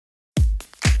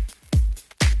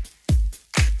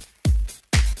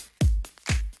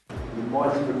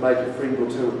Might even make a friend or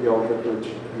two at the old village,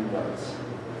 who knows.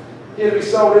 Here to be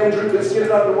sold, Andrew. Let's get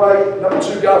it underway. Number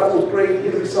 2, Garforth Green.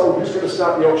 Here to be sold. Who's going to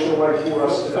start the auction away for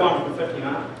us today?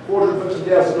 $450, $450,000.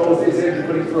 There's Andrew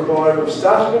bidding for a buyer. We've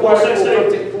started away at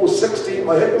 $450, $460.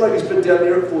 I had the ladies bid down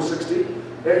there at $460.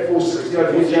 At $460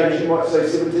 over here, James, you might say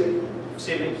 70.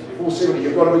 470.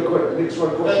 You've got to be quick. The next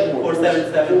one, question more.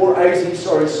 477. 480.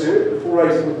 Sorry, sir.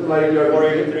 480 with the lady over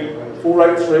here.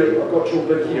 483. I've got your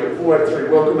bid here at 483.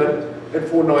 Welcome in. At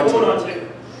 490. 492.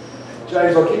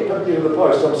 James, I'll keep putting you to the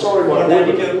post. I'm sorry, my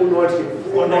boy.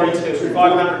 490. 492.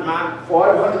 500, Mark.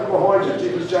 500 behind you,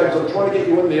 Jeepers James. I'm trying to get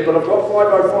you in there, but I've got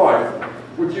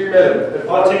 505 with you, madam. At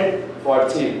 510.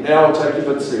 510. Now I'll take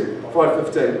your bid, sir.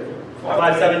 515.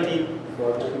 517.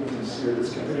 520, sir.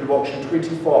 This competitive auction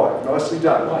 25. Nicely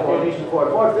done.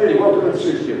 530. Welcome in,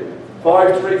 sir, to you.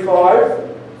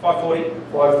 535. 540.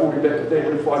 540 back to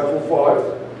Daniel.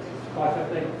 545.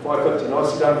 515. 550.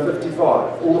 Nicely done.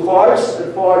 55. All the fives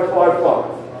at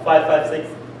 555. 556.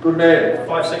 Good man.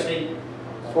 560.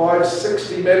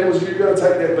 560, madam, was you going to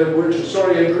take that bid, weren't you?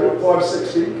 Sorry, Andrew, at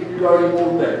 560. Can you go any more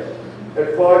than that?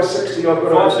 At 560, I've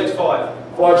got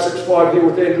 565. 565 here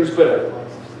with Andrew's bidder.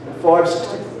 At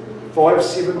 560,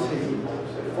 570.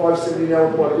 At 570 now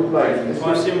with my good lady.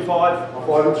 575.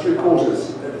 5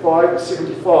 3/4. At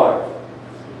 575.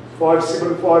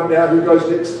 575 now, who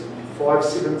goes next?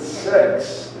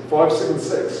 576.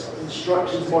 576.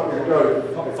 Instructions might be to go.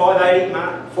 580,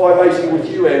 Mark. 580 with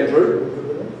you, Andrew.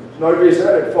 No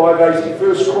better at 580.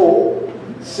 First call,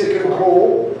 second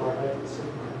call,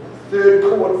 third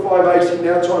call at 580.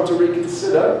 Now time to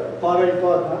reconsider. 585,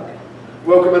 Mark.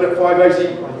 Welcome in at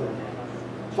 580.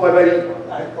 580.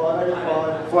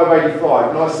 585.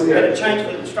 585. Nicely. We had to change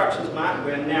the instructions, Mark.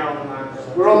 We're now on the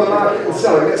market. We're on the market and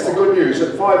selling. That's the good news.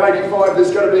 At 585,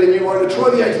 there's going to be a new one. Try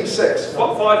the 86.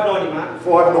 590, Mark.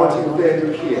 590 with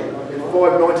Andrew here. At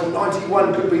 590,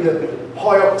 91 could be the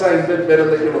high octane bid, madam,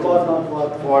 that you're looking for.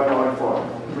 595.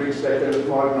 595. Brings back in at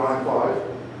 595.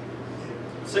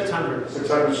 600.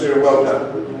 600, sir, well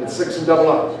done. At 6 and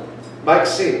double up.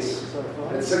 Makes sense.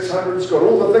 At 600, it's got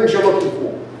all the things you're looking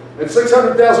for. At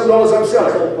 $600,000, I'm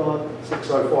selling.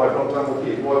 605, not done with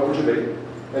yet. Why would you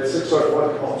be? At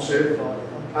 605, come on, sir.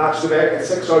 Arch the back at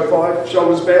 605,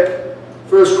 shoulders back.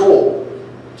 First call.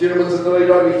 Gentleman's in the lead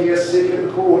over here.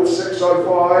 Second call at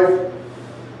 605.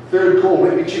 Third call,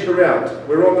 let me check around.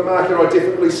 We're on the market, I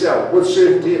definitely sell. With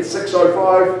certainty at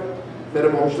 605.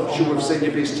 Madam, I'm not sure we've seen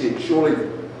your best yet. Surely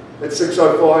at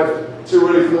 605. Too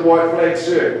early for the white flag,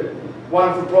 sir.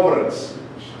 One for Providence.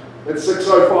 At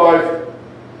 605.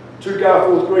 2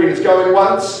 Garforth Green. It's going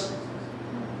once.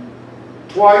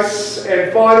 Twice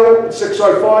and final. At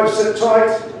 605. Sit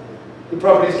tight. The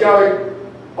property's going.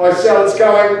 I sell, it's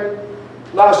going.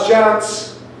 Last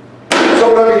chance.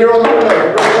 Sold over here on the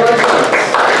window. Congratulations.